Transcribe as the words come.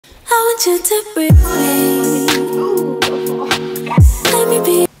Hello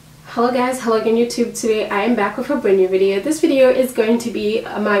guys, hello again YouTube. Today I am back with a brand new video. This video is going to be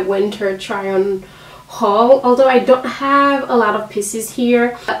my winter try-on haul, although I don't have a lot of pieces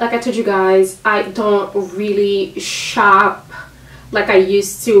here. Like I told you guys, I don't really shop like I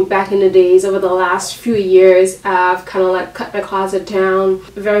used to back in the days. Over the last few years, I've kind of like cut my closet down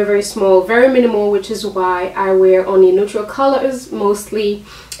very small, very minimal, which is why I wear only neutral colors mostly,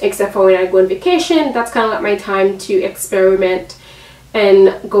 except for when I go on vacation. That's kind of like my time to experiment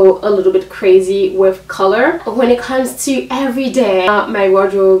and go a little bit crazy with color. When it comes to everyday, my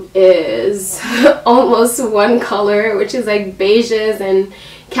wardrobe is almost one color, which is like beiges and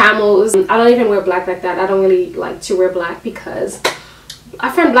camels. I don't even wear black like that. I don't really like to wear black because I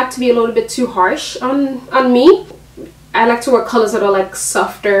find black to be a little bit too harsh on me. I like to wear colors that are like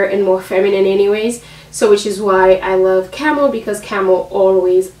softer and more feminine anyways, so which is why I love camel, because camel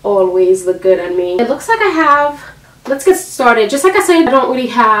always look good on me. It looks like I have, let's get started. Just like I said, I don't really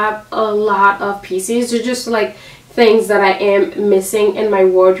have a lot of pieces. They're just like things that I am missing in my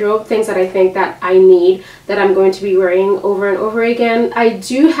wardrobe, things that I think that I need, that I'm going to be wearing over and over again. I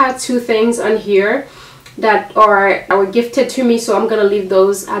do have two things on here that were gifted to me, so I'm gonna leave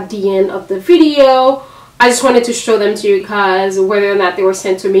those at the end of the video. I just wanted to show them to you because whether or not they were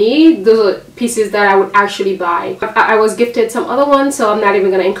sent to me, those are pieces that I would actually buy. I was gifted some other ones, so I'm not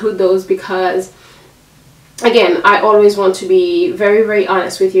even gonna include those because, again, I always want to be very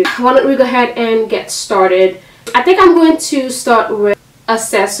honest with you. Why don't we go ahead and get started? I think I'm going to start with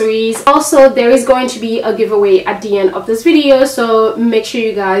accessories. Also, there is going to be a giveaway at the end of this video, so make sure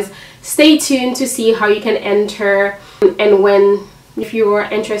you guys stay tuned to see how you can enter and when, if you are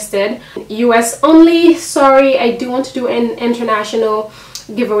interested. US only. Sorry, I do want to do an international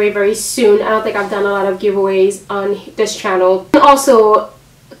giveaway very soon. I don't think I've done a lot of giveaways on this channel. And also,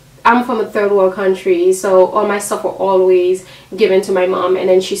 I'm from a third world country, so all my stuff were always given to my mom and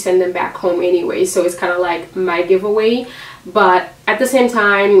then she sent them back home anyway, so it's kind of like my giveaway. But at the same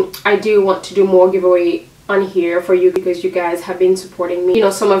time, I do want to do more giveaway on here for you because you guys have been supporting me. You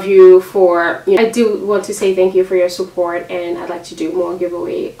know, some of you I do want to say thank you for your support, and I'd like to do more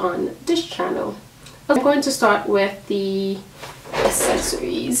giveaway on this channel. I'm going to start with the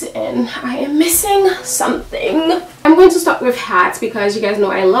accessories, and I am missing something. I'm going to start with hats because you guys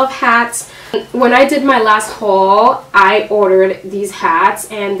know I love hats. When I did my last haul, I ordered these hats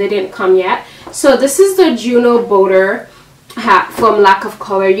and they didn't come yet. So this is the Juno Boater hat from Lack of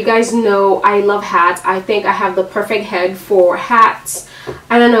Color. You guys know I love hats. I think I have the perfect head for hats.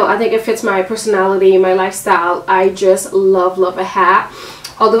 I don't know, I think it fits my personality, my lifestyle. I just love a hat.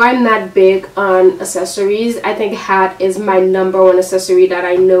 Although I'm not big on accessories, I think hat is my #1 accessory that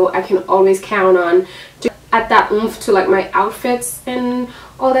I know I can always count on to add that oomph to like my outfits and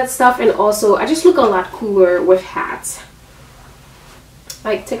all that stuff. And also I just look a lot cooler with hats.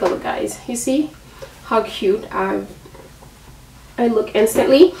 Like, take a look guys, you see how cute I look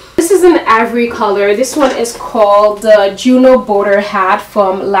instantly. This is an ivory color. This one is called the Juno Boater hat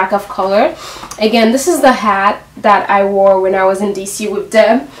from Lack of Color. Again, this is the hat that I wore when I was in DC with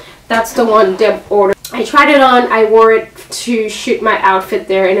Deb. That's the one Deb ordered. I tried it on, I wore it to shoot my outfit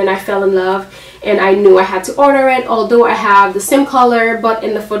there, and then I fell in love and I knew I had to order it. Although I have the same color but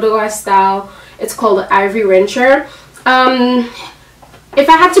in the fedora style, it's called the Ivory Wrencher. If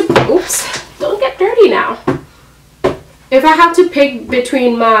I had to, oops, don't get dirty now. If I have to pick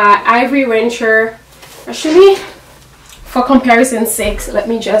between my Ivory Wrencher, actually, for comparison's sake, let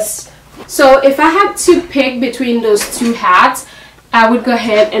me just... So if I had to pick between those two hats, I would go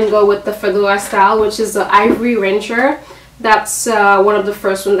ahead and go with the fedora style, which is the Ivory Wrencher. That's one of the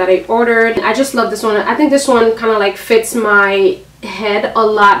first ones that I ordered. I just love this one. I think this one kind of like fits my head a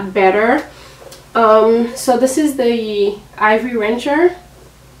lot better. So this is the Ivory Wrencher.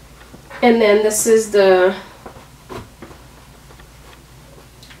 And then this is the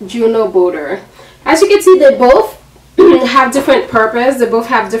Juno Boater. As you can see, they both have different purpose. They both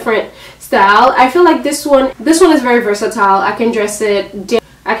have different style. I feel like this one is very versatile. I can dress it,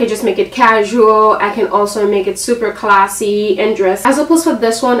 I can just make it casual. I can also make it super classy and dress. As opposed to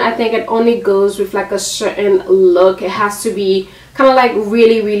this one, I think it only goes with like a certain look. It has to be kind of like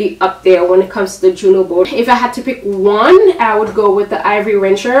really up there when it comes to the Juno Boater. If I had to pick one, I would go with the Ivory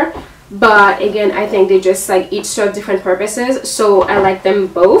Wrencher. But again, I think they just like each serve different purposes, so I like them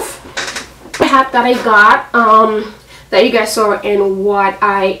both. The hat that I got, that you guys saw in what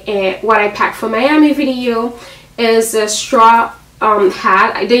I packed for Miami video, is a straw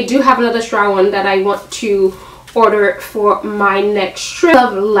hat. They do have another straw one that I want to order for my next trip. I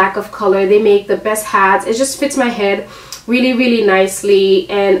love Lack of Color. They make the best hats. It just fits my head really nicely,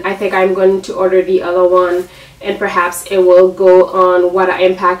 and I think I'm going to order the other one, and perhaps it will go on what I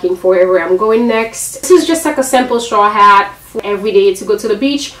am packing for wherever I'm going next. This is just like a simple straw hat for every day to go to the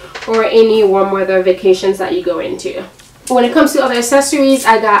beach or any warm weather vacations that you go into. When it comes to other accessories,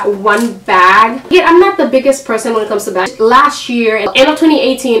 I got one bag. Yeah, I'm not the biggest person when it comes to bags. Last year, end of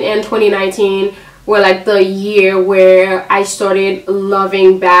 2018 and 2019 were like the year where I started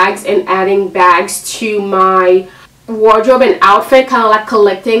loving bags and adding bags to my wardrobe and outfit, kind of like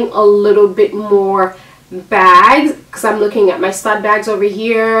collecting a little bit more bags, because I'm looking at my stud bags over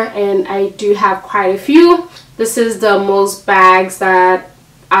here and I do have quite a few. This is the most bags that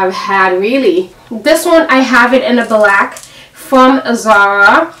I've had, really. This one, I have it in the black from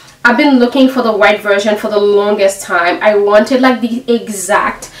Zara. I've been looking for the white version for the longest time. I wanted like the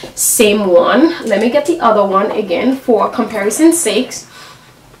exact same one. Let me get the other one again for comparison's sakes,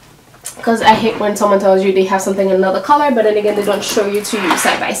 because I hate when someone tells you they have something in another color, but then again they don't show you to you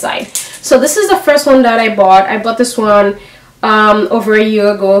side by side. So this is the first one that I bought. I bought this one over a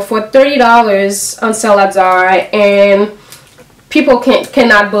year ago for $30 on sale at Zara, and people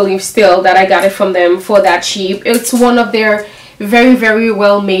cannot believe still that I got it from them for that cheap. It's one of their very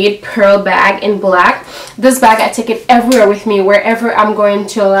well made pearl bag in black. This bag, I take it everywhere with me, wherever I'm going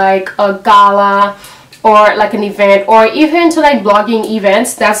to, like a gala or like an event, or even to like blogging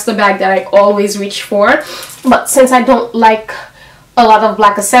events. That's the bag that I always reach for. But since I don't like a lot of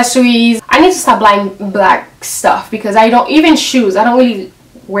black accessories, I need to stop buying black stuff, because I don't, even shoes, I don't really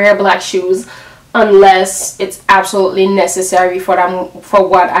wear black shoes unless it's absolutely necessary for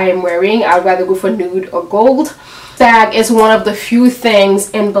what I am wearing. I'd rather go for nude or gold. Bag is one of the few things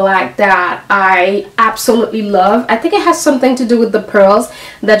in black that I absolutely love. I think it has something to do with the pearls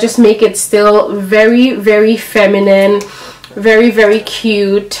that just make it still very feminine, very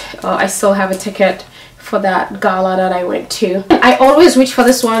cute. I still have a ticket for that gala that I went to. I always reach for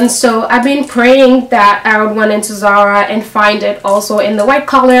this one, so I've been praying that I would run into Zara and find it also in the white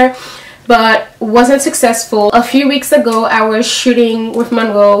color, but wasn't successful. A few weeks ago, I was shooting with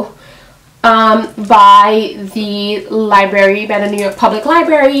Monroe by the library, by the New York Public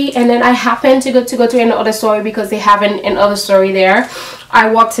Library, and then I happened to go to another store because they have another store there. I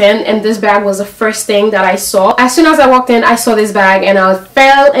walked in and this bag was the first thing that I saw. As soon as I walked in, I saw this bag and I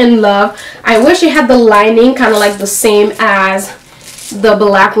fell in love. I wish it had the lining kind of like the same as the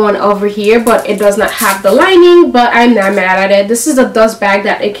black one over here, but it does not have the lining, but I'm not mad at it. This is a dust bag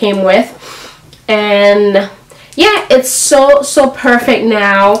that it came with, and yeah, it's so perfect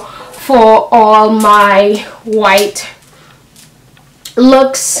now for all my white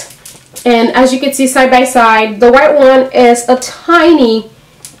looks. And as you can see side by side, the white one is a tiny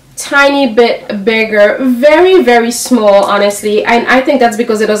bit bigger, very small, honestly, and I think that's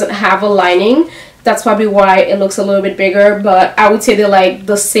because it doesn't have a lining. That's probably why it looks a little bit bigger, but I would say they're like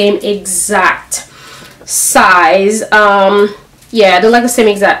the same exact size. Yeah, they're like the same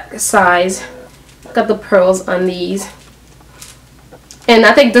exact size. Got the pearls on these, and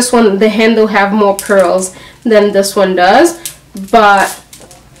I think this one, the handle, have more pearls than this one does, but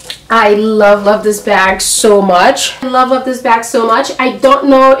I love this bag so much. I love this bag so much. I don't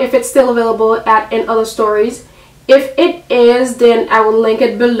know if it's still available in other stores. If it is, then I will link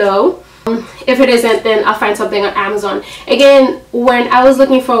it below. If it isn't, then I'll find something on Amazon. Again, when I was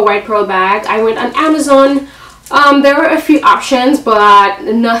looking for a white pearl bag, I went on Amazon. There were a few options, but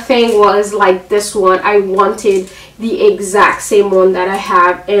nothing was like this one. I wanted the exact same one that I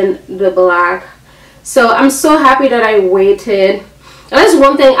have in the black. So I'm so happy that I waited. That's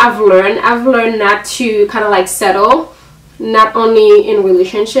one thing I've learned. I've learned not to kind of like settle, not only in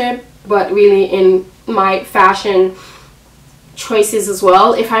relationship, but really in my fashion choices as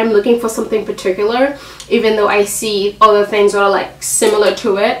well. If I'm looking for something particular, even though I see other things that are like similar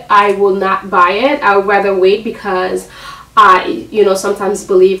to it, I will not buy it. I would rather wait, because I, you know, sometimes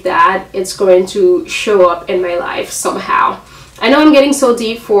believe that it's going to show up in my life somehow. I know I'm getting so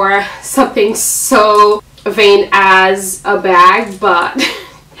deep for something so vain as a bag, but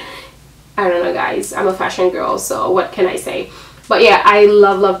I don't know, guys, I'm a fashion girl, so what can I say? But yeah, I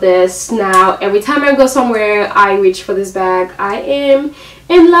love this. Now every time I go somewhere, I reach for this bag. I am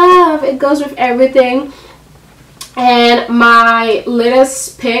in love. It goes with everything. And my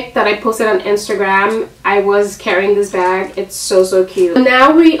latest pic that I posted on Instagram, I was carrying this bag. It's so cute.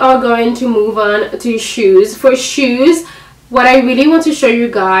 Now we are going to move on to shoes. For shoes, what I really want to show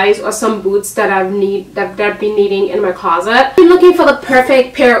you guys are some boots that I've been needing in my closet. I've been looking for the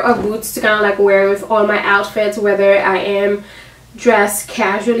perfect pair of boots to kind of like wear with all my outfits, whether I am dress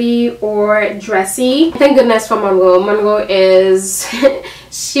casually or dressy. Thank goodness for Mongo. Mongo is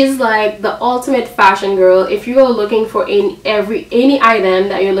she's like the ultimate fashion girl. If you are looking for any item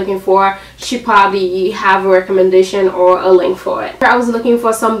that you're looking for, she probably have a recommendation or a link for it. I was looking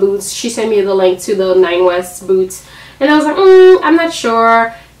for some boots. She sent me the link to the 9 West boots and I was like, I'm not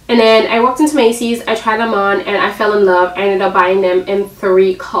sure. And then I walked into Macy's, I tried them on, and I fell in love. I ended up buying them in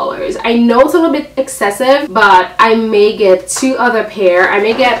 3 colors. I know it's a little bit excessive, but I may get 2 other pair. I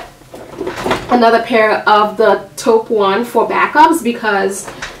may get another pair of the taupe one for backups because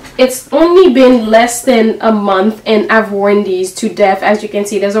it's only been less than a month and I've worn these to death. As you can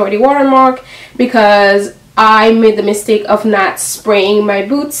see, there's already watermark because I made the mistake of not spraying my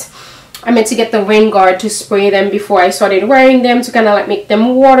boots. I meant to get the rain guard to spray them before I started wearing them to kind of like make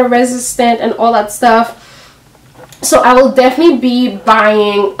them water resistant and all that stuff. So I will definitely be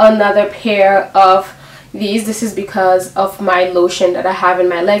buying another pair of these. This is because of my lotion that I have in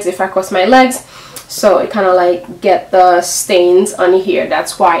my legs. If I cross my legs, so it kind of like get the stains on here.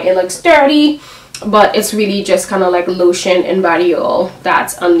 That's why it looks dirty. But it's really just kind of like lotion and body oil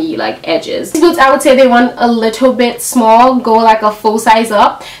that's on the like edges. These boots, I would say they want a little bit small, go like a full size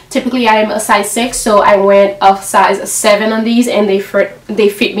up. Typically I am a size 6, so I went a size 7 on these and they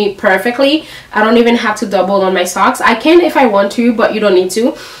fit me perfectly. I don't even have to double on my socks. I can if I want to, but you don't need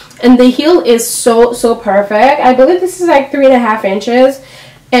to. And the heel is so perfect. I believe this is like 3.5 inches.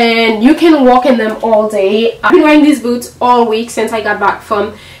 And you can walk in them all day. I've been wearing these boots all week since I got back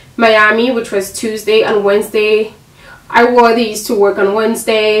from Miami, which was Tuesday. and Wednesday I wore these to work on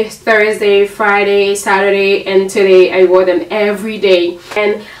Wednesday, Thursday, Friday, Saturday, and today I wore them every day,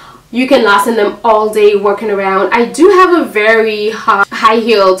 and you can last in them all day working around. I do have a very high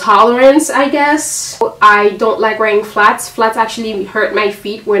heel tolerance, I guess. I don't like wearing flats. Flats actually hurt my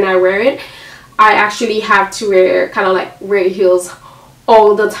feet when I wear it. I actually have to wear kind of like wear heels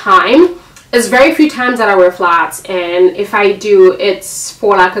all the time. There's very few times that I wear flats, and if I do, it's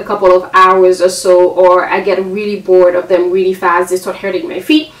for like a couple of hours or so, or I get really bored of them really fast. They start hurting my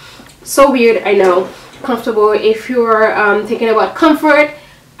feet. So weird, I know. Comfortable. If you're thinking about comfort,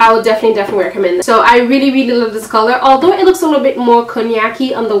 I would definitely recommend it. So I really love this color. Although it looks a little bit more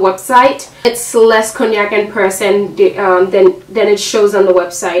cognac-y on the website, it's less cognac in person than it shows on the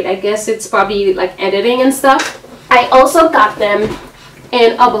website. I guess it's probably like editing and stuff. I also got them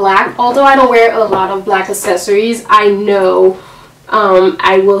in a black. Although I don't wear a lot of black accessories, I know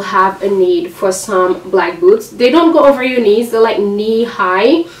I will have a need for some black boots. They don't go over your knees. They're like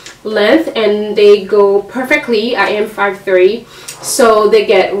knee-high length and they go perfectly. I am 5'3", so they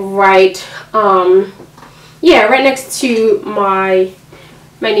get right yeah, right next to my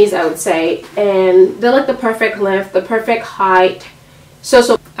knees, I would say, and they're like the perfect length, the perfect height.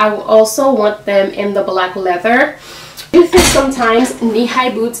 So I will also want them in the black leather. I do think sometimes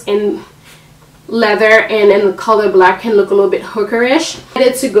knee-high boots in leather and in the color black can look a little bit hookerish. I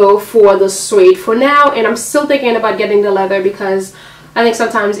decided to go for the suede for now, and I'm still thinking about getting the leather because I think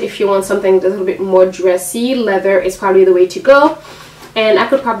sometimes if you want something that's a little bit more dressy, leather is probably the way to go. And I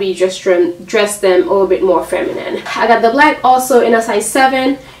could probably just dress them a little bit more feminine. I got the black also in a size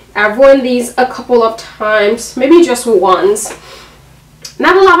 7. I've worn these a couple of times, maybe just once.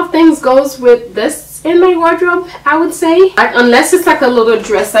 Not a lot of things goes with this in my wardrobe, I would say, like, unless it's like a little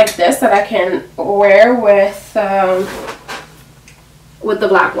dress like this that I can wear with the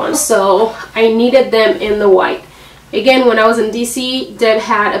black one. So I needed them in the white. Again, when I was in DC, Deb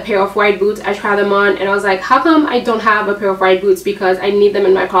had a pair of white boots. I tried them on and I was like, how come I don't have a pair of white boots? Because I need them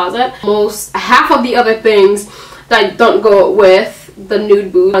in my closet. Half of the other things that don't go with the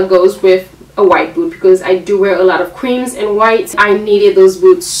nude boot goes with a white boot, because I do wear a lot of creams and whites. I needed those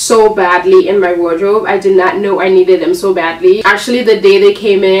boots so badly in my wardrobe. I did not know I needed them so badly. Actually, the day they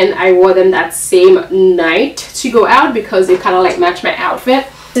came in, I wore them that same night to go out because they kind of like match my outfit.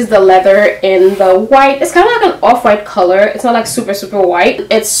 This is the leather in the white. It's kind of like an off-white color. It's not like super white.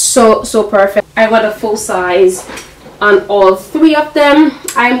 It's so perfect. I got a full size on all 3 of them.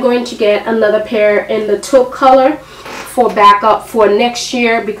 I'm going to get another pair in the taupe color for backup for next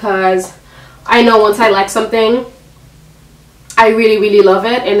year, because I know once I like something, I really love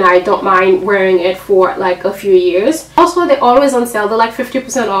it and I don't mind wearing it for like a few years. Also, they're always on sale. They're like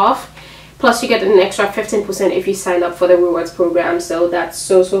 50% off. Plus you get an extra 15% if you sign up for the rewards program, so that's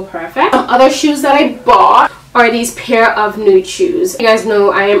so perfect. Some other shoes that I bought are these pair of nude shoes. You guys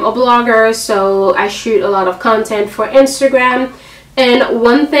know I am a blogger, so I shoot a lot of content for Instagram. And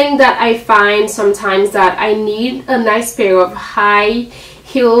one thing that I find sometimes that I need a nice pair of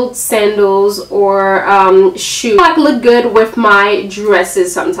high-heeled sandals or shoes that look good with my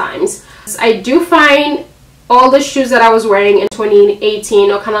dresses sometimes. I do find all the shoes that I was wearing in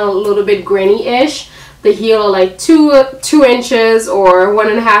 2018 are kind of a little bit granny-ish. The heel are like 2 inches or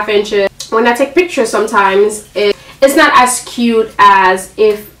 1.5 inches. When I take pictures sometimes, it's not as cute as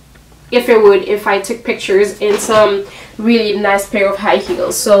if it would if I took pictures in some really nice pair of high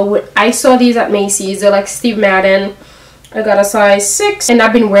heels. So I saw these at Macy's. They're like Steve Madden. I got a size 6 and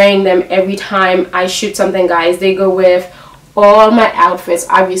I've been wearing them every time I shoot something, guys. They go with all my outfits,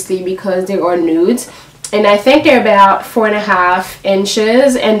 obviously, because they are nudes. And I think they're about 4.5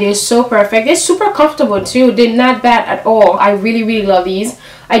 inches and they're so perfect. They're super comfortable too. They're not bad at all. I really love these.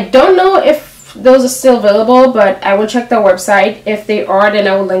 I don't know if those are still available, but I will check their website. If they are, then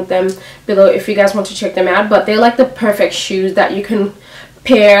I will link them below if you guys want to check them out. But they're like the perfect shoes that you can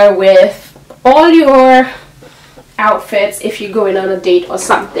pair with all your outfits if you're going on a date or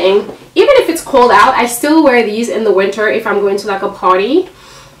something. Even if it's cold out, I still wear these in the winter if I'm going to like a party.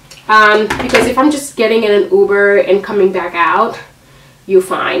 Because if I'm just getting in an Uber and coming back out, you're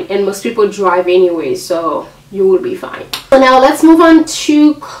fine. And most people drive anyway, so you will be fine. So now let's move on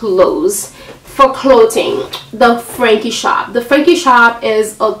to clothes. For clothing, the Frankie shop. The Frankie shop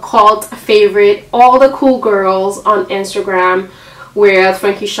is a cult favorite. All the cool girls on Instagram wear the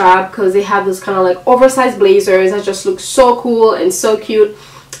Frankie shop because they have this kind of like oversized blazers that just look so cool and so cute.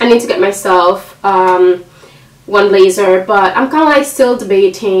 I need to get myself one blazer, but I'm kind of like still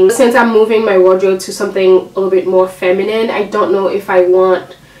debating. Since I'm moving my wardrobe to something a little bit more feminine, I don't know if I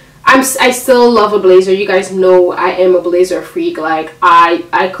want... I still love a blazer. You guys know I am a blazer freak. Like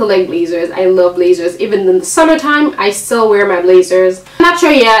I collect blazers. I love blazers. Even in the summertime, I still wear my blazers. I'm not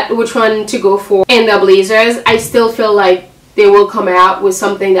sure yet which one to go for in the blazers. I still feel like they will come out with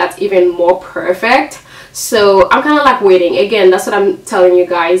something that's even more perfect. So I'm kind of like waiting. Again, that's what I'm telling you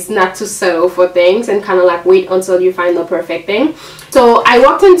guys, not to settle for things and kind of like wait until you find the perfect thing. So I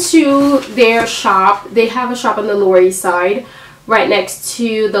walked into their shop. They have a shop on the Lower East Side, right next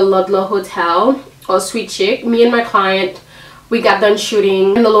to the Ludlow Hotel or Sweet Chick. Me and my client, we got done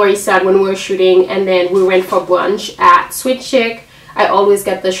shooting in the Lower East Side when we were shooting, and then we went for brunch at Sweet Chick. I always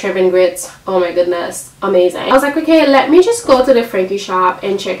get the shrimp and grits. Oh my goodness, amazing. I was like, okay, let me just go to the Frankie shop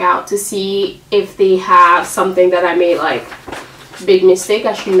and check out to see if they have something that I made like big mistake.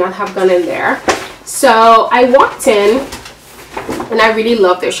 I should not have gone in there. So I walked in and I really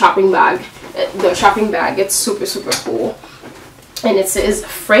love their shopping bag. The shopping bag, it's super cool. And it says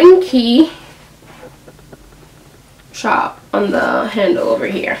Frankie shop on the handle over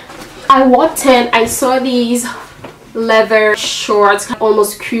here. I walked in, I saw these leather shorts,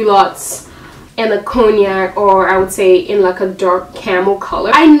 almost culottes, and a cognac, or I would say in like a dark camel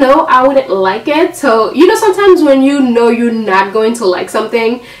color. I know I wouldn't like it. So you know, sometimes when you know you're not going to like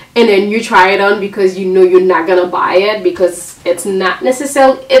something and then you try it on because you know you're not gonna buy it because it's not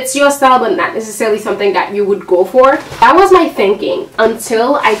necessarily, it's your style but not necessarily something that you would go for. That was my thinking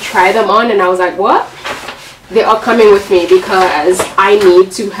until I tried them on and I was like, what? They are coming with me because I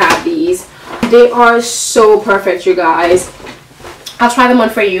need to have these. They are so perfect, you guys. I'll try them on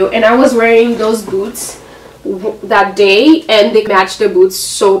for you. And I was wearing those boots that day and they matched the boots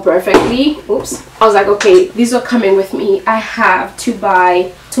so perfectly. Oops. I was like, okay, these are coming with me. I have to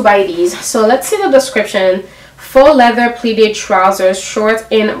buy these. So let's see the description. Full leather pleated trousers, short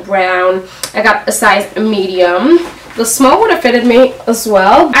in brown. I got a size medium. The small would have fitted me as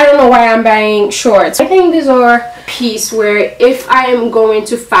well. I don't know why I'm buying shorts. I think these are piece where if I am going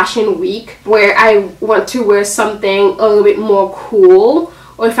to fashion week where I want to wear something a little bit more cool,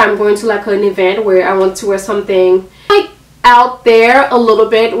 or if I'm going to like an event where I want to wear something like out there a little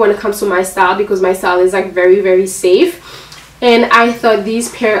bit when it comes to my style, because my style is like very safe. And I thought these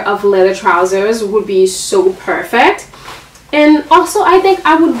pair of leather trousers would be so perfect. And also I think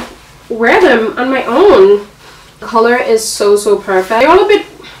I would wear them on my own. The color is so perfect. They're a little bit,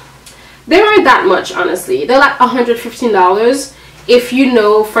 they aren't that much, honestly. They're like $115. If you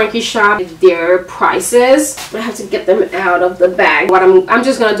know Frankie shop, their prices. I have to get them out of the bag. But I'm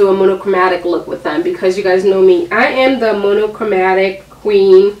just gonna do a monochromatic look with them because you guys know me. I am the monochromatic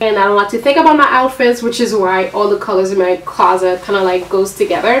queen and I don't like to think about my outfits, which is why all the colors in my closet kind of like goes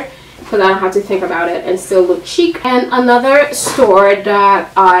together, because I don't have to think about it and still look chic. And another store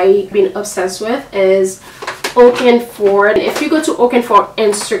that I've been obsessed with is Oakenford. If you go to Oakenford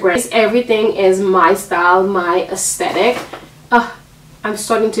Instagram, everything is my style, my aesthetic. I'm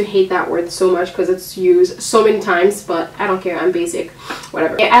starting to hate that word so much because it's used so many times, but I don't care, I'm basic,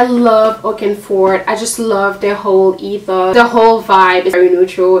 whatever. I love Oakenford. I just love their whole ethos. The whole vibe is very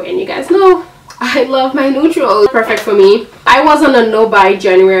neutral, and you guys know I love my neutral. Perfect for me. I was on a no-buy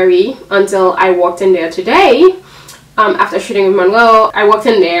January until I walked in there today. After shooting with Manuel, I walked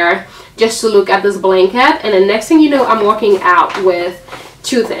in there just to look at this blanket, and the next thing you know, I'm walking out with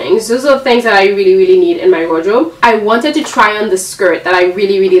two things. Those are things that I really need in my wardrobe. I wanted to try on this skirt that I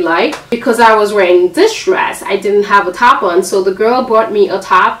really like because I was wearing this dress. I didn't have a top on, so the girl brought me a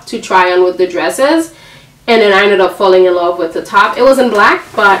top to try on with the dresses, and then I ended up falling in love with the top. It wasn't black,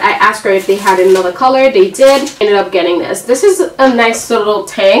 but I asked her if they had another color. They did. Ended up getting this. This is a nice little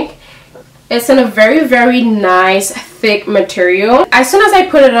tank. It's in a very nice thick material. As soon as I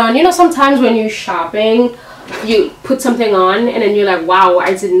put it on, you know, sometimes when you're shopping, you put something on and then you're like, wow,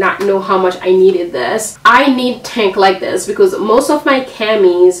 I did not know how much I needed this. I need tank like this because most of my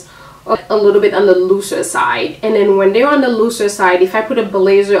camis are a little bit on the looser side, and then when they're on the looser side, if I put a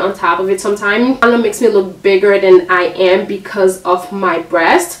blazer on top of it, sometimes it makes me look bigger than I am because of my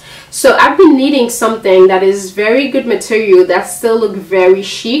breast. So I've been needing something that is very good material that still look very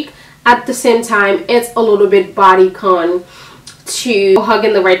chic. At the same time, it's a little bit bodycon to hug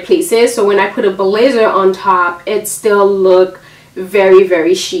in the right places, so when I put a blazer on top, it still look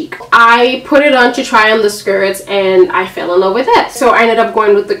very chic. I put it on to try on the skirts and I fell in love with it. So I ended up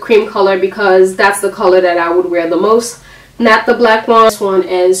going with the cream color because that's the color that I would wear the most, not the black one. This one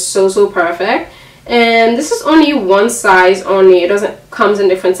is so perfect. And this is only one size only. It doesn't comes in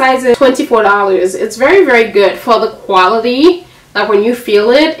different sizes. $24. It's very good for the quality. Like when you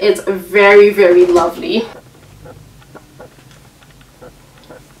feel it, it's very lovely.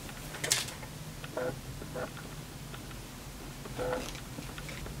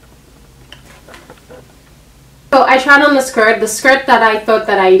 So I tried on the skirt that I thought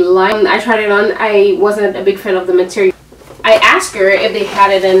that I liked. I tried it on. I wasn't a big fan of the material. I asked her if they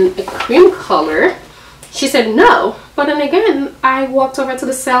had it in a cream color. She said no. But then again, I walked over to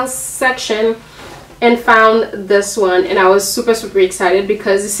the sales section and found this one, and I was super excited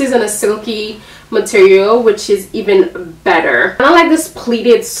because this is in a silky material, which is even better. I don't like this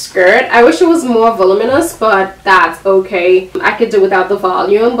pleated skirt. I wish it was more voluminous, but that's okay. I could do without the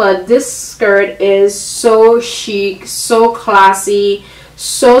volume, but this skirt is so chic, so classy,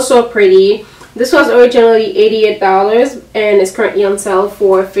 so pretty. This was originally $88 and is currently on sale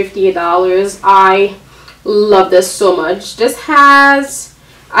for $58. I love this so much. This has,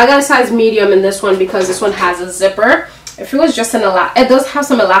 I got a size medium in this one because this one has a zipper. If it was just an it does have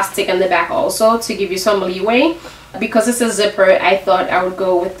some elastic in the back also to give you some leeway. Because it's a zipper, I thought I would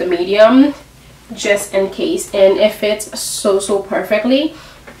go with the medium just in case, and it fits so perfectly.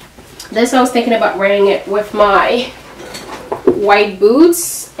 This, I was thinking about wearing it with my white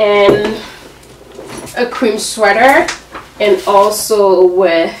boots and a cream sweater, and also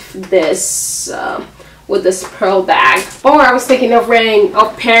with this pearl bag. Or I was thinking of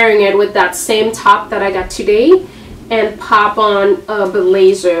pairing it with that same top that I got today and pop on a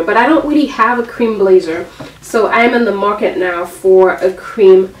blazer, but I don't really have a cream blazer, so I'm in the market now for a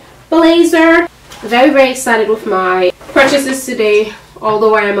cream blazer. Very excited with my purchases today.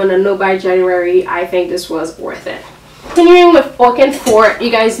 Although I am on a no buy January, I think this was worth it. Continuing with Orkin Fort,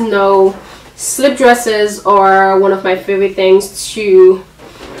 you guys know slip dresses are one of my favorite things to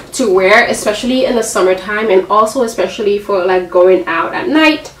wear, especially in the summertime, and also especially for like going out at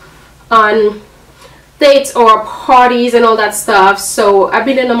night on dates or parties and all that stuff. So I've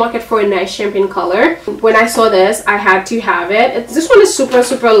been in the market for a nice champagne color. When I saw this, I had to have it. This one is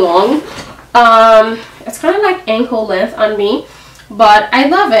super long. It's kind of like ankle length on me, but I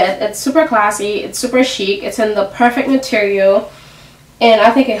love it. It's super classy, it's super chic, it's in the perfect material, and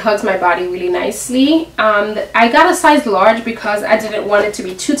I think it hugs my body really nicely. I got a size large because I didn't want it to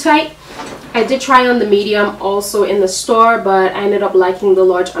be too tight. I did try on the medium also in the store, but I ended up liking the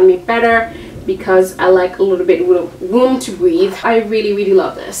large on me better because I like a little bit of room to breathe. I really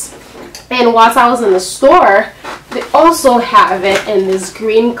love this. And whilst I was in the store, they also have it in this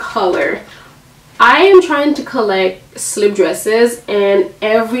green color. I am trying to collect slip dresses in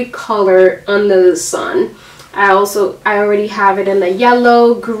every color under the sun. I already have it in the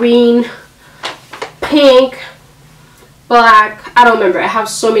yellow, green, pink, black. I don't remember. I have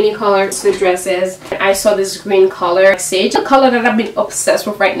so many colored slip dresses. I saw this green color, sage. The color that I've been obsessed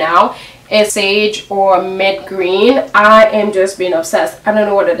with right now is sage or mid green. I am just being obsessed. I don't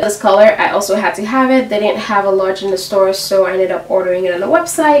know what it is. This color, I also had to have it. They didn't have a large in the store, so I ended up ordering it on the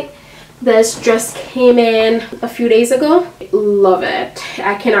website. This dress came in a few days ago. Love it.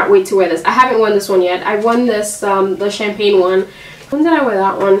 I cannot wait to wear this. I haven't worn this one yet. I won this, the champagne one. When did I wear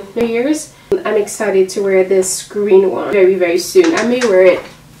that one? New Year's? I'm excited to wear this green one very soon. I may wear it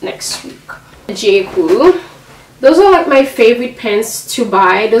next week. J.Crew. Those are like my favorite pants to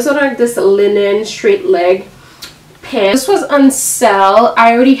buy. Those are like this linen straight leg pants. This was on sale.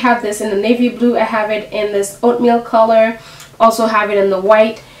 I already have this in the navy blue. I have it in this oatmeal color. Also have it in the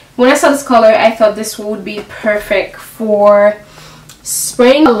white. When I saw this color, I thought this would be perfect for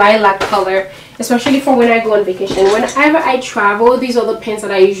spring. Lilac color, especially for when I go on vacation. Whenever I travel, these are the pants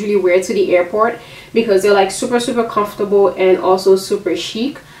that I usually wear to the airport because they're like super comfortable and also super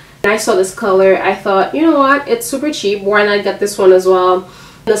chic. When I saw this color, I thought, you know what, it's super cheap, why not get this one as well. In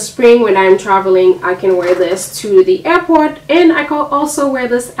the spring when I'm traveling, I can wear this to the airport, and I can also wear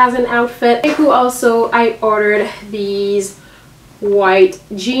this as an outfit. I ordered these white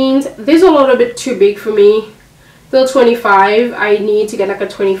jeans. These are a little bit too big for me. They're 25. I need to get like a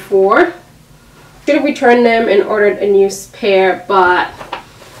 24. Should have returned them and ordered a new pair, but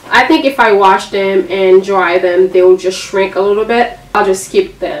I think if I wash them and dry them, they will just shrink a little bit. I'll just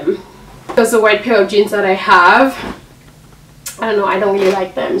keep them because the white pair of jeans that I have, I don't know, I don't really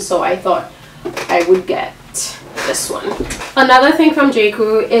like them, so I thought I would get this one. Another thing from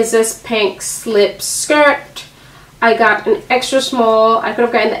Xoxo is this pink slip skirt. I got an extra small. I could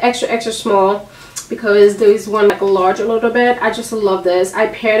have gotten the extra small because there's one like large a little bit. I just love this. I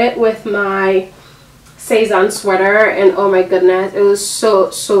paired it with my Cezanne sweater, and oh my goodness, it was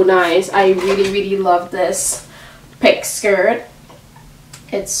so nice. I really love this pink skirt.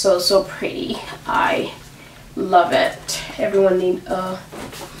 It's so pretty. I love it. Everyone needs a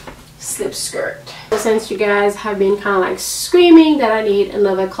slip skirt. Since you guys have been kind of like screaming that I need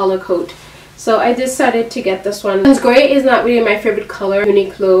another color coat, so I decided to get this one. Since gray is not really my favorite color,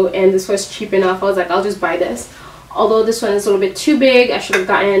 Uniqlo, and this was cheap enough, I was like, I'll just buy this. Although this one is a little bit too big, I should have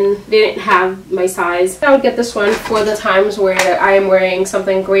gotten, they didn't have my size. I would get this one for the times where I am wearing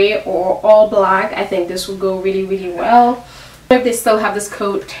something gray or all black. I think this would go really well. If they still have this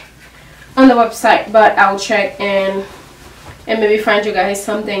coat on the website, but I'll check and maybe find you guys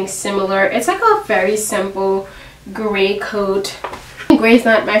something similar. It's like a very simple gray coat. Gray is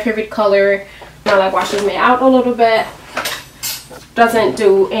not my favorite color. Now like washes me out a little bit. Doesn't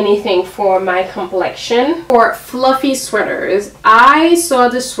do anything for my complexion. For fluffy sweaters, I saw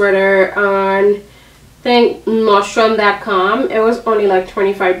this sweater on, I think, Nordstrom.com. It was only like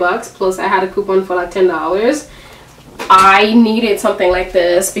 25 bucks, plus I had a coupon for like $10. I needed something like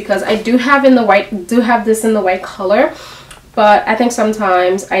this because I do have this in the white color, but I think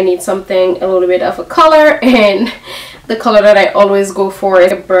sometimes I need something a little bit of a color, and the color that I always go for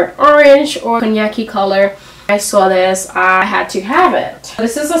is a burnt orange or cognac-y color. I saw this, I had to have it.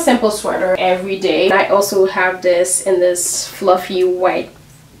 This is a simple sweater every day. I also have this in this fluffy white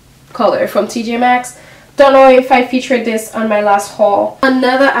color from TJ Maxx. Don't know if I featured this on my last haul.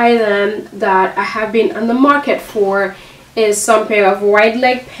 Another item that I have been on the market for is some pair of wide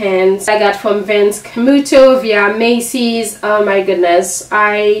leg pants I got from Vince Camuto via Macy's. Oh my goodness.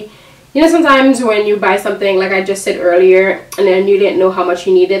 You know, sometimes when you buy something, like I just said earlier, and then you didn't know how much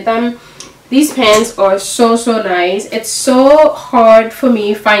you needed them. These pants are so nice. It's so hard for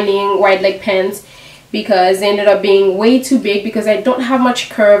me finding wide leg pants because they ended up being way too big because I don't have much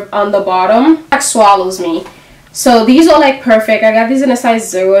curve on the bottom. It swallows me. So these are like perfect. I got these in a size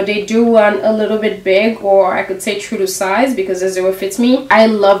 0. They do run a little bit big, or I could say true to size, because the 0 fits me. I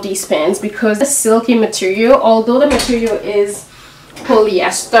love these pants because the silky material, although the material is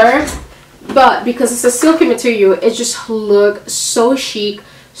polyester, but because it's a silky material, it just looks so chic,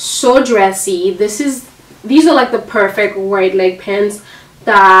 so dressy. These are like the perfect wide leg pants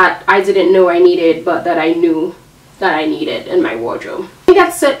that I didn't know I needed, but that I knew that I needed in my wardrobe. I think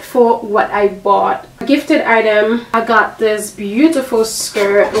that's it for what I bought. A gifted item, I got this beautiful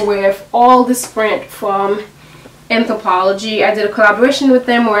skirt with all this print from Anthropologie. I did a collaboration with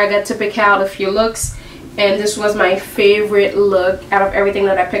them where I got to pick out a few looks, and this was my favorite look out of everything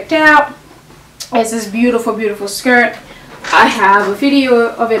that I picked out. It's this beautiful skirt. I have a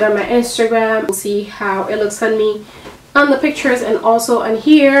video of it on my Instagram. You'll see how it looks on me on the pictures and also on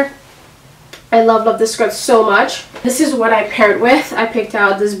here. I love this skirt so much. This is what I paired with. I picked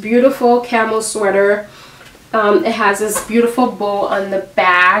out this beautiful camel sweater. It has this beautiful bow on the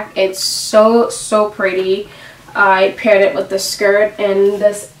back. It's so pretty. I paired it with the skirt, and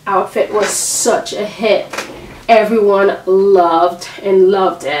this outfit was such a hit. Everyone loved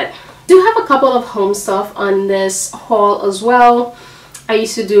it. I do have a couple of home stuff on this haul as well. I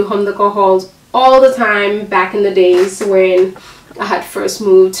used to do home decor hauls all the time back in the days when I had first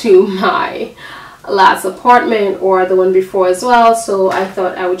moved to my last apartment, or the one before as well, so I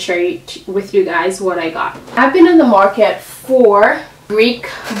thought I would share with you guys what I got. I've been in the market for Greek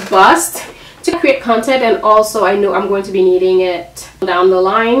bust to create content, and also I know I'm going to be needing it down the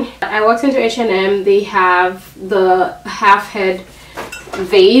line. I walked into H&M. They have the half head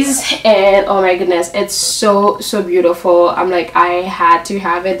vase, and oh my goodness, it's so beautiful. I'm like, I had to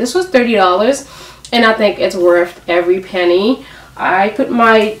have it. This was $30, and I think it's worth every penny. I put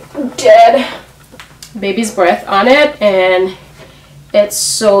my dead baby's breath on it, and it's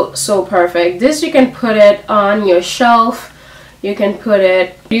so perfect. This, you can put it on your shelf, you can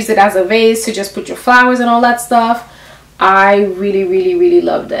use it as a vase to just put your flowers and all that stuff. I really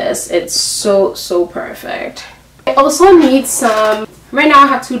love this. It's so perfect. I also need some, right now I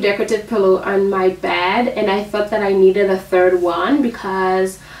have 2 decorative pillows on my bed, and I thought that I needed a 3rd one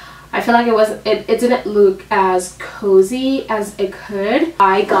because I feel like it didn't look as cozy as it could.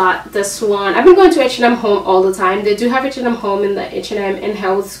 I got this one. I've been going to H&M Home all the time. They do have H&M Home in the H&M in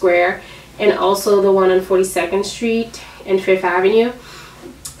Howard Square, and also the one on 42nd Street and 5th Avenue.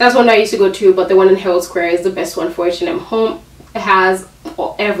 That's one I used to go to, but the one in Herald Square is the best one for H&M Home. It has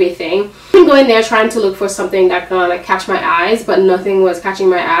everything. I've been going there trying to look for something that can like catch my eyes, but nothing was catching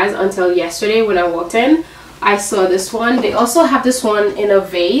my eyes until yesterday when I walked in. I saw this one. They also have this one in a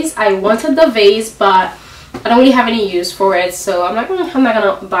vase. I wanted the vase, but I don't really have any use for it, so I'm like, I'm not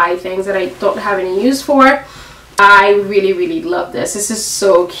gonna buy things that I don't have any use for. I really love this. This is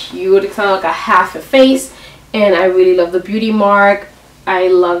so cute. It's kind of like a half a face, and I really love the beauty mark. I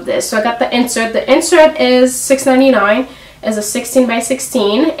love this. So I got the insert. The insert is $6.99. It's a 16 by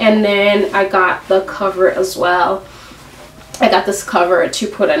 16, and then I got the cover as well. I got this cover to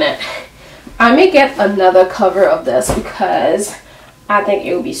put in it. I may get another cover of this because I think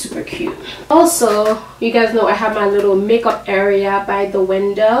it would be super cute. Also, you guys know I have my little makeup area by the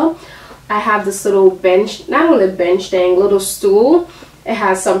window. I have this little bench, not really bench thing, little stool. It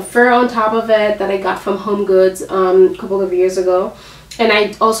has some fur on top of it that I got from Home Goods a couple of years ago. And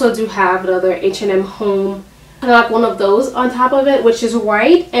I also do have another H&M Home, like one of those on top of it, which is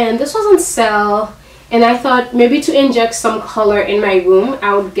white, and this was on sale, and I thought maybe to inject some color in my room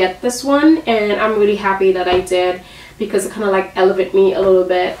I would get this one, and I'm really happy that I did because it kind of like elevated me a little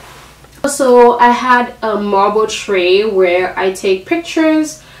bit. Also, I had a marble tray where I take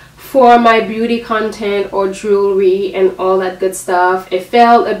pictures for my beauty content or jewelry and all that good stuff. It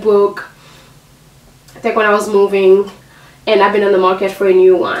fell, it broke, I think when I was moving, and I've been on the market for a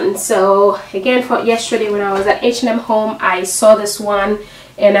new one. So again, for yesterday when I was at H&M Home, I saw this one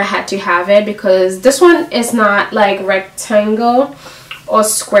and I had to have it because this one is not like rectangle or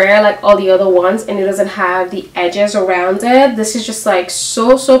square like all the other ones, and it doesn't have the edges around it. This is just like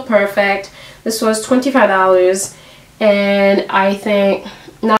so perfect. This was $25, and I think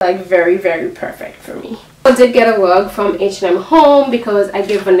not like very perfect for me. I did get a rug from H&M Home because I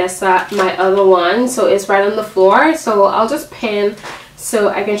gave Vanessa my other one, so it's right on the floor. So I'll just pin so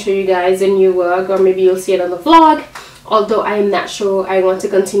I can show you guys a new rug, or maybe you'll see it on the vlog. Although I am not sure I want to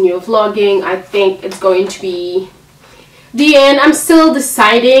continue vlogging. I think it's going to be the end. I'm still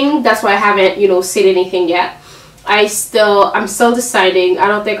deciding. That's why I haven't, you know, said anything yet. I'm still deciding. I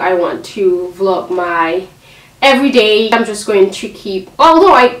don't think I want to vlog my every day. I'm just going to keep,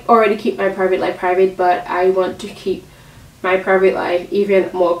 although I already keep my private life private, but I want to keep my private life even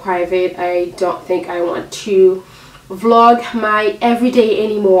more private. I don't think I want to vlog my everyday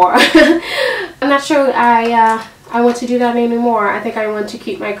anymore. I'm not sure I want to do that anymore. I think I want to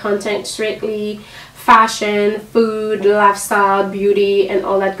keep my content strictly fashion, food, lifestyle, beauty, and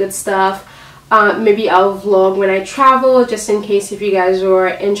all that good stuff. Maybe I'll vlog when I travel, just in case if you guys are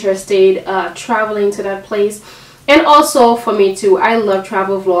interested traveling to that place. And also for me too, I love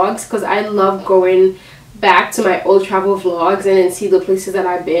travel vlogs because I love going back to my old travel vlogs and then see the places that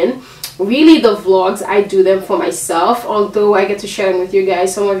I've been. Really, the vlogs, I do them for myself, although I get to share them with you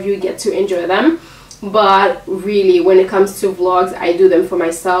guys. Some of you get to enjoy them, but really when it comes to vlogs, I do them for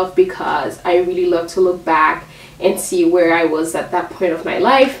myself because I really love to look back and see where I was at that point of my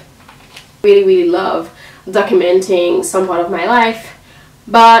life. Really love documenting some part of my life,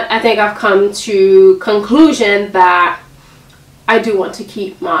 but I think I've come to conclusion that I do want to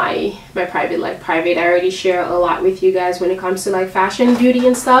keep my private life private. I already share a lot with you guys when it comes to like fashion, beauty,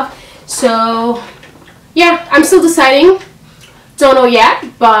 and stuff. So yeah, I'm still deciding. Don't know yet,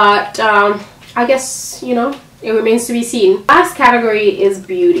 but I guess, you know, it remains to be seen. Last category is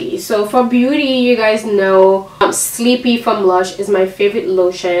beauty. So for beauty, you guys know Sleepy from Lush is my favorite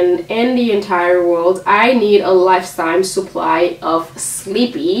lotion in the entire world. I need a lifetime supply of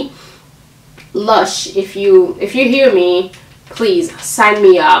Sleepy. Lush, if you hear me, please sign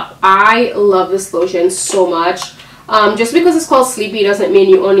me up. I love this lotion so much. Just because it's called Sleepy doesn't mean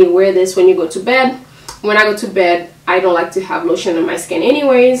you only wear this when you go to bed. When I go to bed, I don't like to have lotion on my skin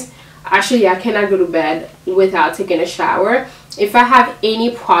anyways. Actually, I cannot go to bed without taking a shower. If I have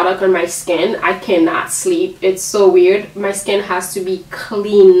any product on my skin, I cannot sleep. It's so weird. My skin has to be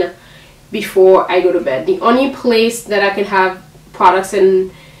clean before I go to bed. The only place that I can have products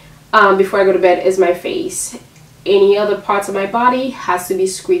in before I go to bed is my face. any other parts of my body has to be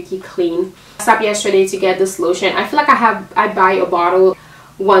squeaky clean. I stopped yesterday to get this lotion. I feel like I buy a bottle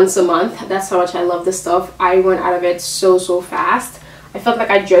once a month. That's how much I love this stuff. I run out of it so fast. I felt like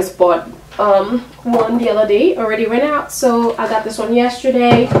I just bought one the other day, already went out, so I got this one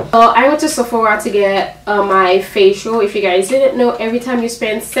yesterday. I went to Sephora to get my facial. If you guys didn't know, every time you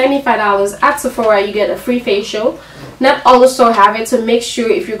spend $75 at Sephora, you get a free facial. Not all the stores have it, so make sure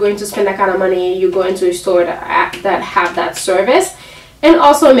if you're going to spend that kind of money, you go into a store that have that service. And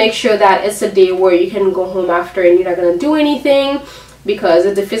also make sure that it's a day where you can go home after and you're not going to do anything, because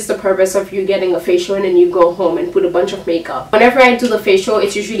it defeats the purpose of you getting a facial and then you go home and put a bunch of makeup. Whenever I do the facial,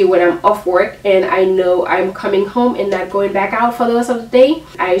 it's usually when I'm off work and I know I'm coming home and not going back out for the rest of the day.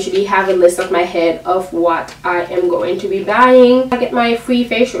 I usually have a list of my head of what I am going to be buying. I get my free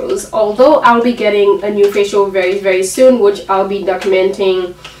facials, although I'll be getting a new facial very soon, which I'll be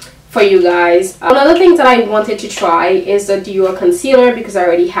documenting for you guys. Another thing that I wanted to try is the Dior concealer, because I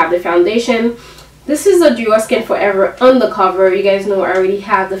already have the foundation. This is the Dior Skin Forever Undercover. You guys know I already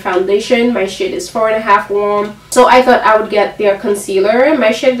have the foundation. My shade is 4.5 warm. So I thought I would get their concealer.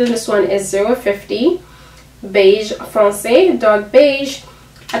 My shade in this one is 050 Beige Francais, dark beige.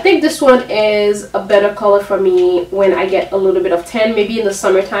 I think this one is a better color for me when I get a little bit of tan. Maybe in the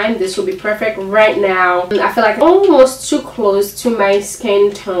summertime this will be perfect. Right now I feel like it's almost too close to my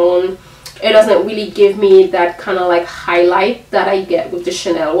skin tone. It doesn't really give me that kind of like highlight that I get with the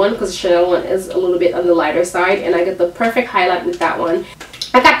Chanel one, because the Chanel one is a little bit on the lighter side, and I get the perfect highlight with that one.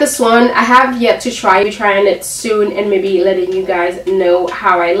 I got this one. I have yet to try. I'll be trying it soon and maybe letting you guys know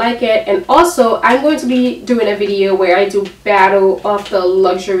how I like it. And also I'm going to be doing a video where I do battle of the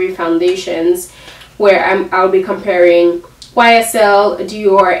luxury foundations, where I'll be comparing YSL,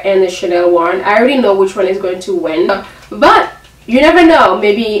 Dior, and the Chanel one. I already know which one is going to win, but you never know,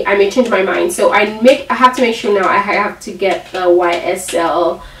 maybe I may change my mind. So I have to make sure now I have to get the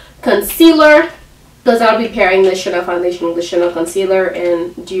YSL concealer, because I'll be pairing the Chanel foundation with the Chanel concealer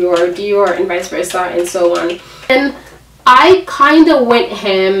and Dior and vice versa and so on. And I kind of went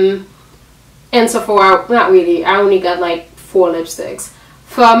ham and Sephora, not really, I only got like 4 lipsticks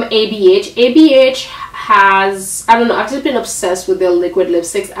from ABH. ABH has, I don't know, I've just been obsessed with their liquid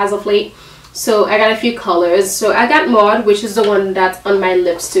lipsticks as of late. So I got a few colors. So I got Maud, which is the one that's on my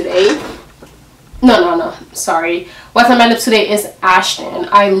lips today. No, sorry. What's on my lips today is Ashton.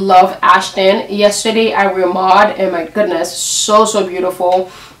 I love Ashton. Yesterday I wore Maud, and my goodness, so beautiful.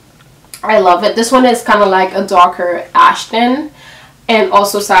 I love it. This one is kind of like a darker Ashton. And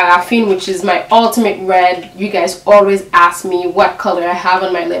also Seraphine, which is my ultimate red. You guys always ask me what color I have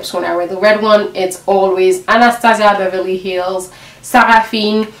on my lips when I wear the red one. It's always Anastasia Beverly Hills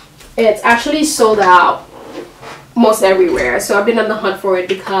Seraphine. It's actually sold out most everywhere, so I've been on the hunt for it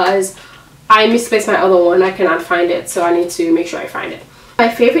because I misplaced my other one. I cannot find it, so I need to make sure I find it. My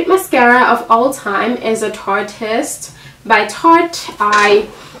favorite mascara of all time is a Tartist by Tarte. I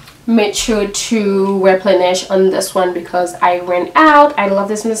made sure to replenish on this one because I ran out. I love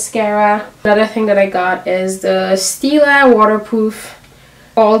this mascara. Another thing that I got is the Stila Waterproof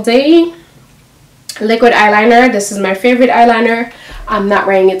All Day liquid eyeliner. This is my favorite eyeliner. I'm not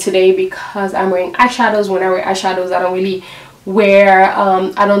wearing it today because I'm wearing eyeshadows. When I wear eyeshadows, I don't really wear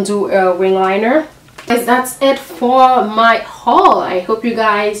I don't do a ring liner. Guys, that's it for my haul. I hope you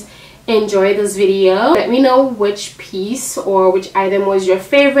guys enjoy this video. Let me know which piece or which item was your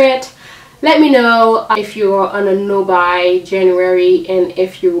favorite. Let me know if you're on a no buy January and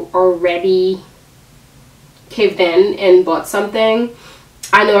if you already caved in and bought something.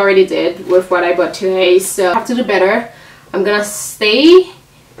 I know I already did with what I bought today, so I have to do better. I'm gonna stay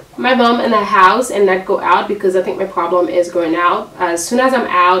my bum in the house and not go out, because I think my problem is going out. As soon as I'm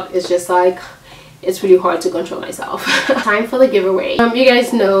out, it's just like, it's really hard to control myself. Time for the giveaway. You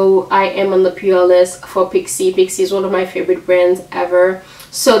guys know I am on the PR list for Pixi. Pixi is one of my favorite brands ever.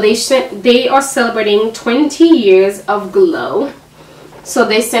 So they are celebrating 20 years of glow. So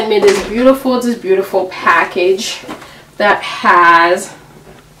they sent me this beautiful package that has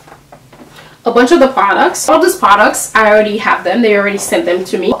a bunch of the products. All these products, I already have them. They already sent them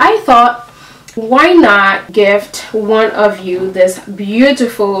to me. I thought, why not gift one of you this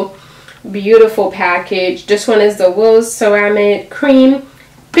beautiful package. This one is the Rose Ceramic Cream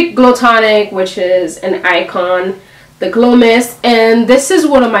Pick Glow Tonic, which is an icon, the Glow Mist, and this is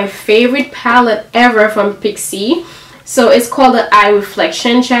one of my favorite palette ever from Pixi. So it's called the Eye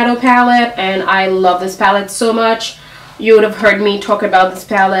Reflection Shadow Palette, and I love this palette so much. You would have heard me talk about this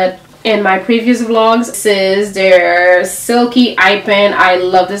palette in my previous vlogs. This is their Silky eye pen. I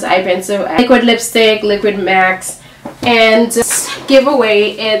love this eye pen. So liquid lipstick, liquid max, and just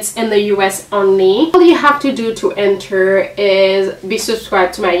giveaway. It's in the US only. All you have to do to enter is be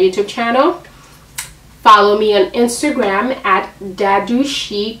subscribed to my YouTube channel, follow me on Instagram at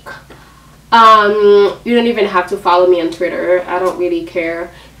DadouChic. You don't even have to follow me on Twitter. I don't really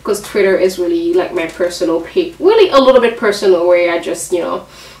care, because Twitter is really like my personal page, really a little bit personal, where I just, you know,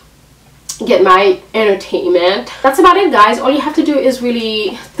 get my entertainment. That's about it, guys. All you have to do is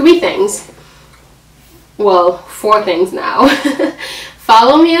really 3 things. Well, 4 things now.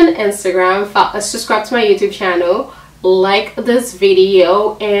 Follow me on Instagram, subscribe to my YouTube channel, like this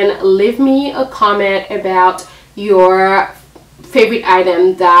video, and leave me a comment about your favorite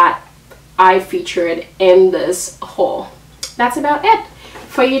item that I featured in this haul. That's about it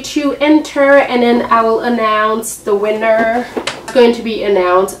for you to enter, and then I will announce the winner. It's going to be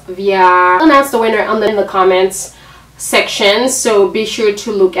announced in the comments section, so be sure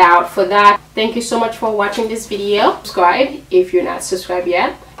to look out for that. Thank you so much for watching this video. Subscribe if you're not subscribed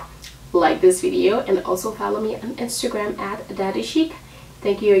yet, like this video, and also follow me on Instagram at DadouChic.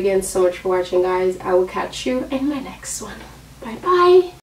 Thank you again so much for watching, guys. I will catch you in my next one. Bye bye.